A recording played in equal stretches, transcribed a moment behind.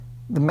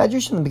The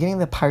Medrash in the beginning of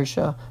the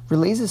Parasha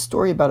relays a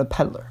story about a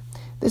peddler.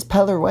 This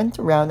peddler went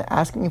around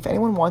asking if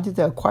anyone wanted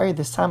to acquire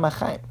the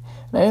Samachayim,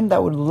 an item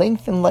that would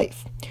lengthen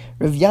life.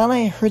 Rav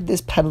Yanai heard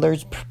this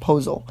peddler's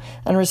proposal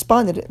and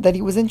responded that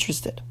he was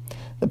interested.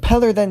 The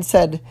peddler then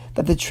said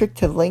that the trick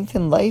to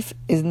lengthen life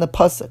is in the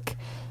pasuk,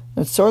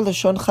 Metzora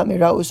lashoncha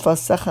miraus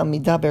vasecha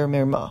midaber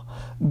mirma.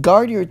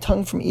 Guard your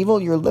tongue from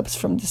evil, your lips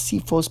from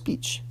deceitful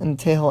speech, in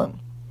Tehillim.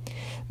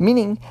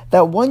 Meaning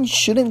that one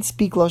shouldn't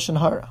speak lashon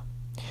hara.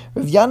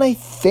 Rav Yanai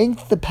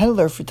thanked the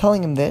peddler for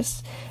telling him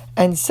this,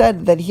 and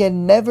said that he had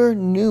never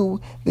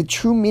knew the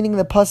true meaning of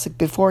the pasuk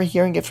before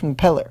hearing it from the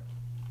peddler.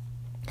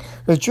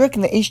 Rav Druk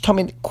and the Eish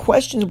Talmud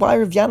questions why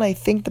Rav Yanai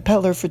thanked the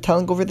peddler for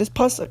telling over this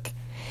pasuk.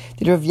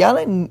 Did Rav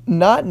Yanai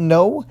not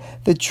know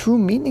the true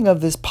meaning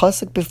of this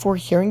pasuk before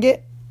hearing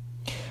it?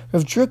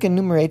 Rav Druk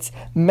enumerates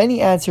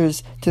many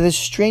answers to this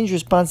strange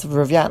response of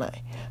Rav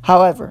Yanai.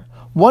 However,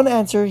 one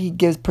answer he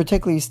gives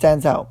particularly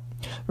stands out.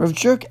 Rav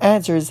Druk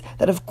answers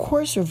that of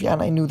course Rav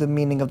Yanai knew the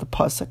meaning of the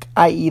pasuk,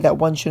 i.e. that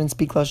one shouldn't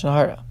speak lashon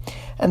hara,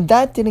 and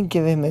that didn't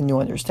give him a new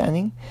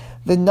understanding.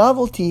 The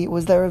novelty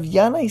was that Rav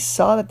Yanai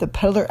saw that the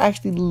peddler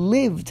actually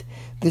lived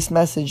this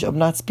message of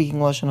not speaking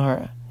lashon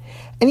hara.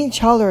 Any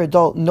child or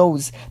adult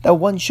knows that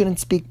one shouldn't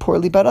speak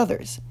poorly about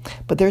others,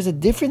 but there's a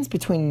difference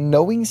between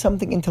knowing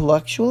something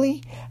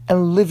intellectually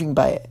and living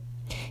by it.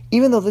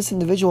 Even though this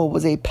individual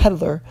was a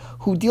peddler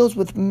who deals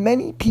with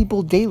many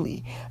people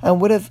daily and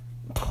would have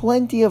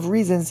plenty of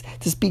reasons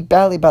to speak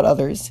badly about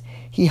others,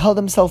 he held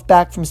himself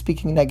back from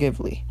speaking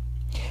negatively.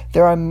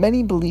 There are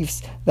many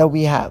beliefs that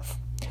we have.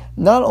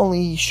 Not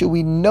only should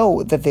we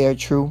know that they are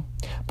true,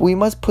 but we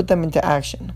must put them into action.